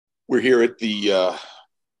We're here at the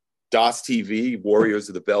DAOS TV, Warriors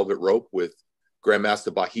of the Velvet Rope, with Grand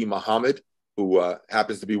Master Bahiy Muhammad, who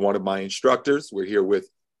happens to be one of my instructors. We're here with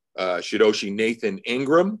Shidoshi Nathan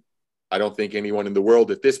Ingram. I don't think anyone in the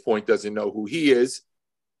world at this point doesn't know who he is.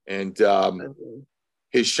 And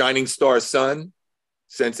his shining star son,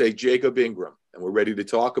 Sensei Jacob Ingram. And we're ready to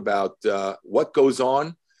talk about what goes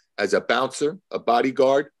on as a bouncer, a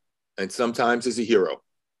bodyguard, and sometimes as a hero.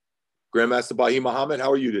 Grandmaster Bahiy Muhammad,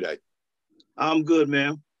 how are you today? I'm good,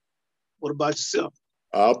 man. What about yourself?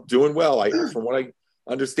 Doing well. From what I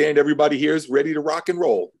understand, everybody here is ready to rock and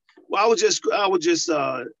roll. Well, I would just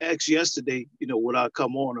ask yesterday, would I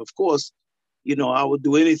come on? Of course, I would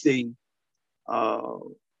do anything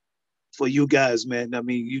for you guys, man. I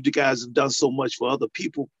mean, you guys have done so much for other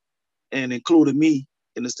people, and including me.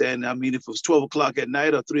 Understand? I mean, if it was 12 o'clock at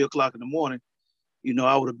night or 3 o'clock in the morning,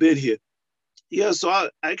 I would have been here. Yeah, so I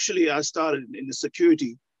started in the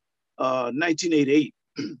security 1988.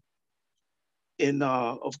 And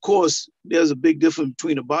of course, there's a big difference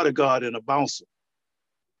between a bodyguard and a bouncer.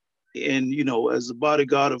 And, as a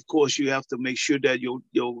bodyguard, of course, you have to make sure that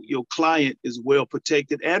your client is well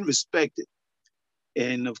protected and respected.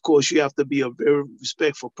 And of course, you have to be a very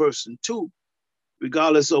respectful person too,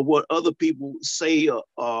 regardless of what other people say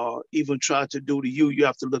or even try to do to you. You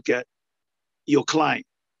have to look at your client.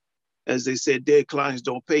 As they said, dead clients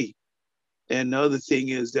don't pay. And the other thing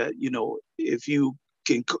is that, if you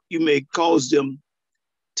may cause them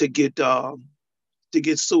to get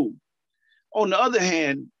sued. On the other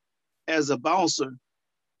hand, as a bouncer,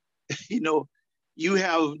 you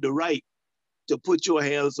have the right to put your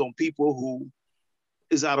hands on people who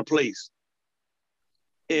is out of place.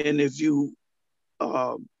 And if you,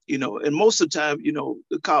 and most of the time,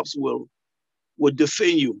 the cops will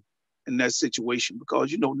defend you in that situation,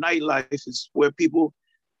 because nightlife is where people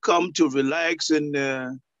come to relax,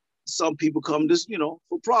 and some people come just for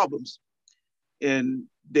problems, and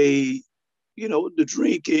they the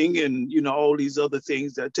drinking and all these other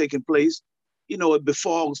things that are taking place, it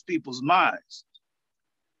befogs people's minds.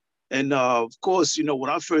 And of course, when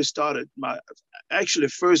I first started, my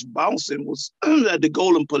first bouncing was at the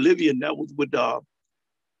Golden Pavilion. That was with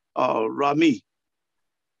Rami.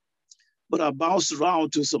 But I bounced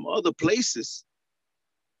around to some other places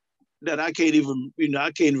that I can't even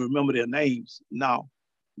remember their names now.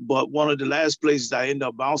 But one of the last places I ended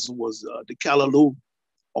up bouncing was the Callaloo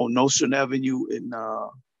on Nostrand Avenue in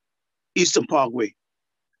Eastern Parkway.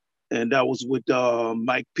 And that was with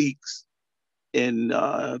Mike Peaks. And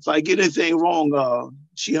if I get anything wrong,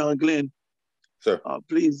 Sheehan Glenn, sir,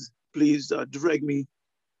 please direct me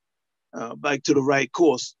back to the right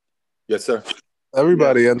course. Yes, sir.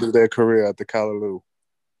 Everybody ended their career at the Callaloo.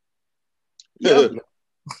 Yeah.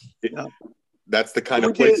 Yeah. That's the kind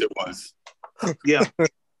of place it was. Yeah.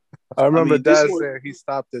 I remember Dad saying he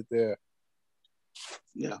stopped it there.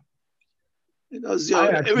 Yeah. Because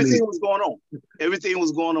everything was going on. Everything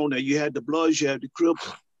was going on there. You had the Bloods, you had the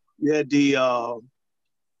Crips, you had the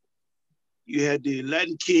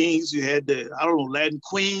Latin Kings, you had the Latin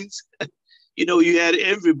Queens. You had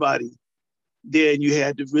everybody there, and you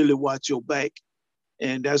had to really watch your back.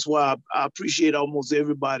 And that's why I appreciate almost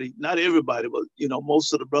everybody, not everybody, but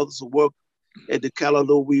most of the brothers who work at the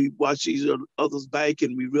Callaloo. We watch each other's back,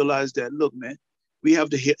 and we realize that, look, man, we have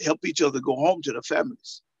to help each other go home to their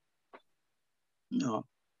families.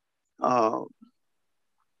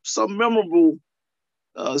 Some memorable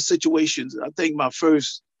situations. I think my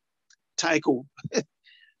first tackle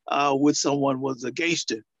with someone was a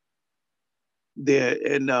gangster there,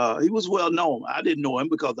 and he was well known. I didn't know him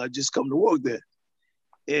because I just come to work there.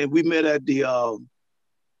 And we met at the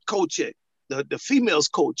coat check, the female's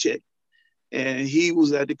coat check. And he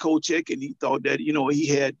was at the coat check, and he thought that, he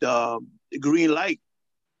had the green light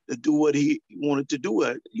to do what he wanted to do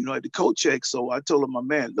at the coat check. So I told him, my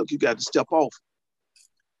man, look, you got to step off.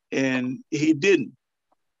 And he didn't.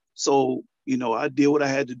 So, I did what I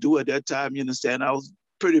had to do at that time. You understand? I was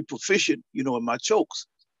pretty proficient, in my chokes.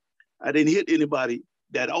 I didn't hit anybody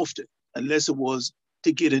that often, unless it was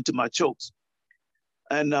to get into my chokes.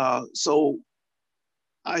 And so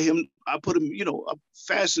I put him,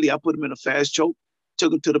 fastly, I put him in a fast choke,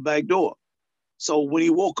 took him to the back door. So when he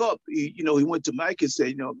woke up, he went to Mike and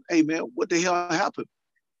said, hey, man, what the hell happened?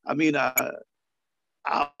 I mean,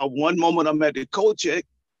 one moment I'm at the coat check,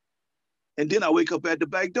 and then I wake up at the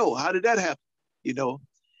back door. How did that happen? He had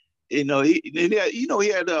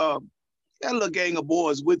a little gang of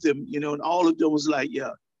boys with him, and all of them was like,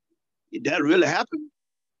 yeah, did that really happen?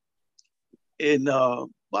 And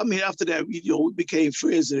after that, we became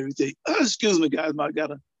friends and everything. Excuse me, guys, I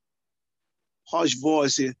got a harsh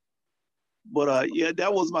voice here. But yeah,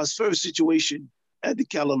 that was my first situation at the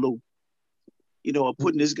Callaloo.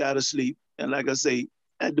 Putting this guy to sleep. And like I say,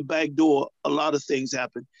 at the back door, a lot of things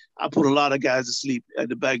happen. I put a lot of guys to sleep at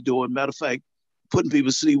the back door. And matter of fact, putting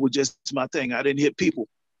people to sleep was just my thing. I didn't hit people,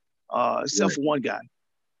 except for one guy.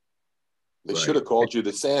 They should have called you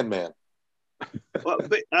the Sandman. Well,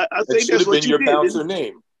 I think that's what you did. Your bouncer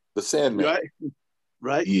name, the Sandman.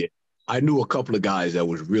 Right. Yeah. I knew a couple of guys that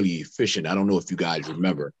was really efficient. I don't know if you guys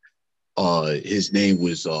remember. His name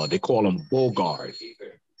was, they call him Bodyguard.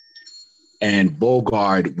 And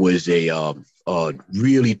Bodyguard was a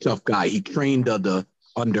really tough guy. He trained under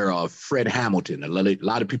Fred Hamilton. A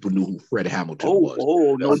lot of people knew who Fred Hamilton was.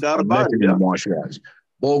 Oh, no doubt about it. In the martial arts.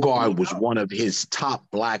 Bodyguard was one of his top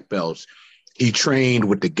black belts. He trained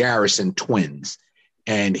with the Garrison twins.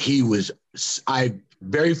 And he was,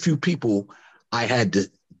 very few people I had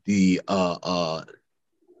the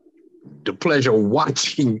pleasure of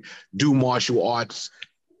watching do martial arts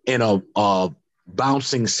in a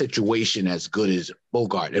bouncing situation as good as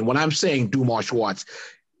Bodyguard. And when I'm saying do martial arts,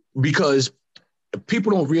 because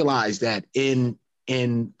people don't realize that in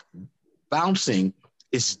bouncing,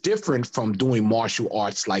 it's different from doing martial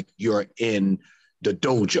arts like you're in the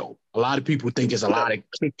dojo. A lot of people think there's a lot of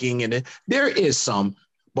kicking in it. There is some,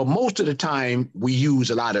 but most of the time we use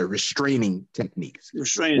a lot of restraining techniques.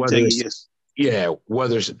 Restraining techniques, yes. Yeah,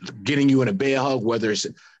 whether it's getting you in a bear hug, whether it's,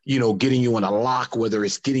 getting you in a lock, whether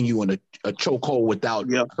it's getting you in a chokehold without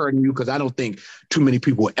hurting you, because I don't think too many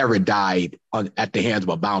people ever died at the hands of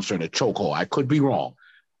a bouncer in a chokehold. I could be wrong.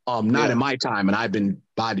 Not in my time, and I've been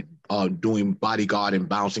doing bodyguard and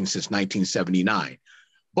bouncing since 1979.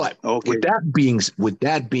 But with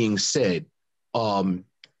that being said,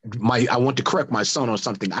 I want to correct my son on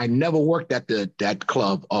something. I never worked at that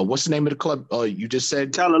club. What's the name of the club you just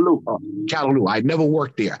said? Callaloo. Callaloo. I never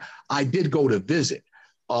worked there. I did go to visit.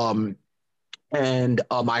 I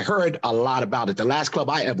heard a lot about it. The last club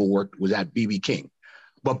I ever worked was at BB King.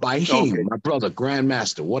 But Bahiy, my brother, Grand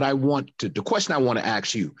Master, the question I want to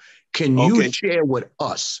ask you, can you share with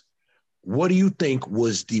us, what do you think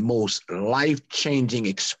was the most life-changing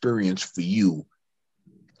experience for you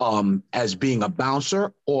as being a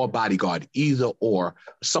bouncer or a bodyguard, either or,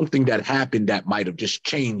 something that happened that might have just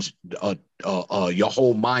changed your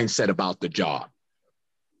whole mindset about the job?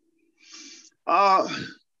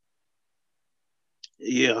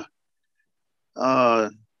 Yeah. I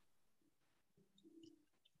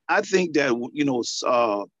think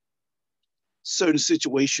that, certain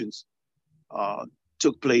situations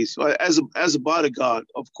took place. As a bodyguard,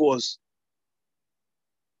 of course,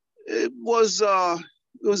 it was an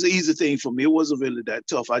easy thing for me. It wasn't really that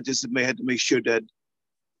tough. I just had to make sure that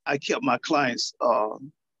I kept my clients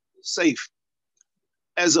safe.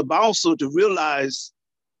 As a bouncer, to realize,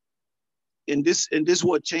 and this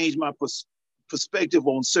what changed my perspective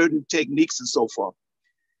on certain techniques and so forth.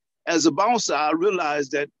 As a bouncer, I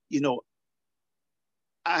realized that,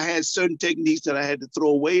 I had certain techniques that I had to throw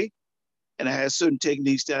away, and I had certain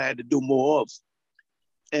techniques that I had to do more of.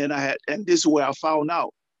 And this is where I found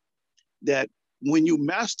out that when you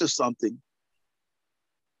master something,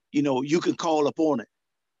 you can call upon it.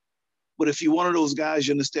 But if you're one of those guys,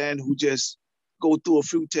 you understand, who just go through a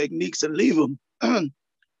few techniques and leave them,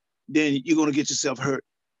 then you're going to get yourself hurt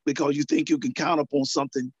because you think you can count upon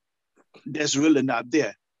something that's really not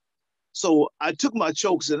there. So I took my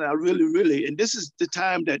chokes, and I really, and this is the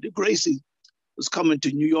time that the Gracie was coming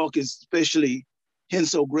to New York, especially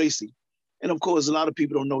Henso Gracie. And of course, a lot of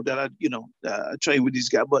people don't know that I train with these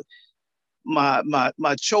guys, but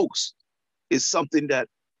my chokes is something that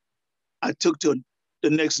I took to the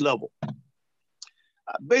next level.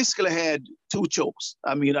 I basically had 2 chokes.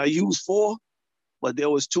 I mean, I used 4, but there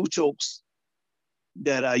was 2 chokes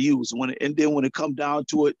that I used. And then when it come down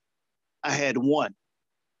to it, I had 1.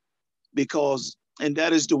 And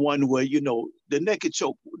that is the one where, the naked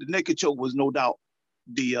choke was no doubt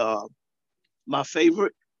my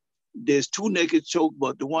favorite. There's 2 naked choke,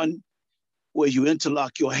 but the one where you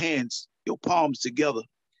interlock your hands, your palms together.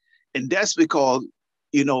 And that's because,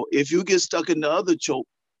 if you get stuck in the other choke,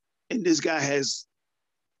 and this guy has,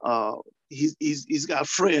 he's got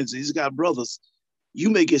friends, he's got brothers, you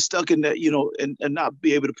may get stuck in that, and not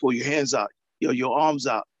be able to pull your hands out, your arms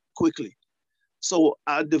out quickly. So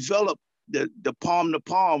I developed the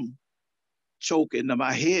palm-to-palm choke in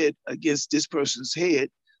my head against this person's head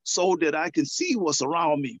so that I can see what's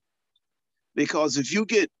around me. Because if you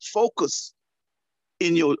get focused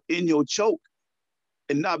in your choke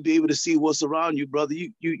and not be able to see what's around you, brother,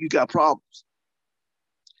 you got problems.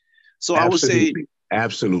 So absolutely. I would say,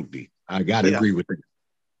 absolutely, I gotta agree with it.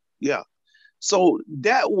 Yeah. So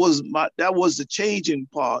that was the changing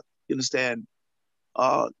part, You understand?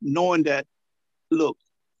 Knowing that, look,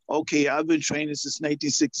 okay, I've been training since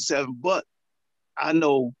 1967, but I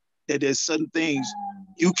know that there's certain things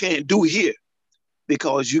you can't do here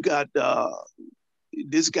because you got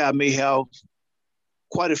this guy may have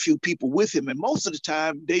quite a few people with him, and most of the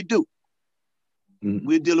time they do. Mm-hmm.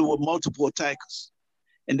 We're dealing with multiple attackers,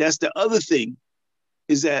 and that's the other thing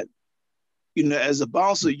is that, you know, as a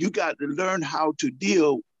bouncer, you got to learn how to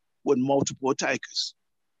deal with multiple attackers.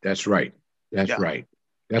 That's right. That's right.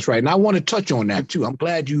 That's right. And I want to touch on that too. I'm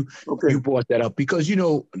glad you brought that up because, you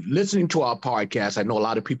know, listening to our podcast, I know a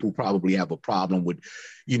lot of people probably have a problem with,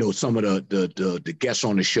 you know, some of the guests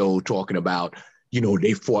on the show talking about, you know,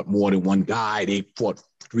 they fought more than one guy. They fought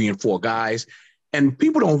 3 and 4 guys. And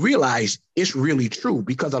people don't realize it's really true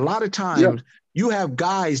because a lot of times you have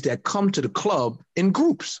guys that come to the club in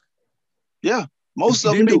groups. Yeah, most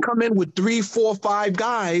of them may come in with 3, 4, 5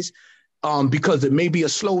 guys because it may be a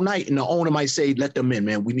slow night and the owner might say, let them in,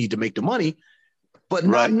 man, we need to make the money. But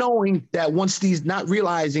not knowing that not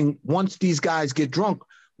realizing once these guys get drunk,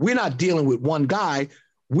 we're not dealing with one guy.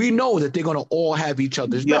 We know that they're going to all have each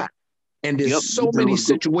other's back. And there's so many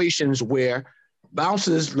situations where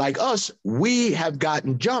bouncers like us, we have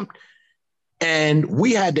gotten jumped and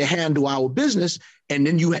we had to handle our business. And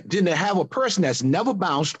then you didn't have a person that's never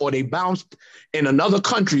bounced or they bounced in another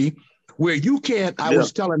country where you can't, I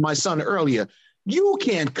was telling my son earlier, you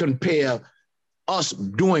can't compare us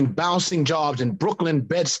doing bouncing jobs in Brooklyn,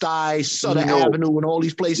 Bed-Stuy, Sutter Avenue, and all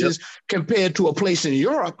these places compared to a place in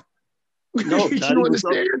Europe. No, you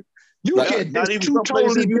understand? You can't, there's 2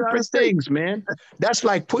 totally different things, man. That's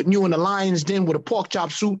like putting you in a lion's den with a pork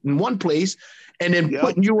chop suit in one place and then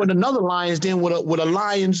putting you in another lion's den with a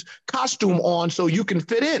lion's costume on so you can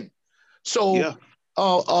fit in. So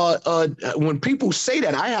when people say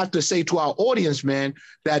that, I have to say to our audience, man,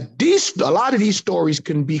 that a lot of these stories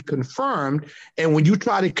can be confirmed. And when you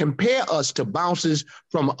try to compare us to bouncers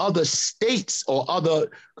from other states or other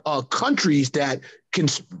countries that can,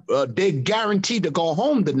 they're guaranteed to go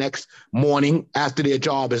home the next morning after their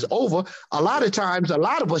job is over. A lot of times, a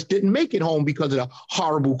lot of us didn't make it home because of the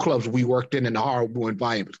horrible clubs we worked in and the horrible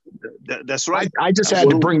environment. That's right. I just had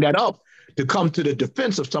to bring that up to come to the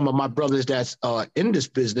defense of some of my brothers that's in this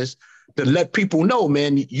business to let people know,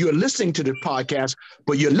 man, you're listening to the podcast,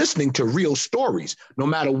 but you're listening to real stories. No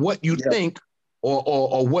matter what you think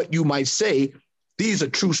or what you might say, these are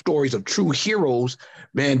true stories of true heroes,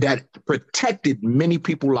 man, that protected many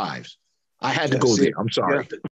people's lives. I had to go there. I'm sorry.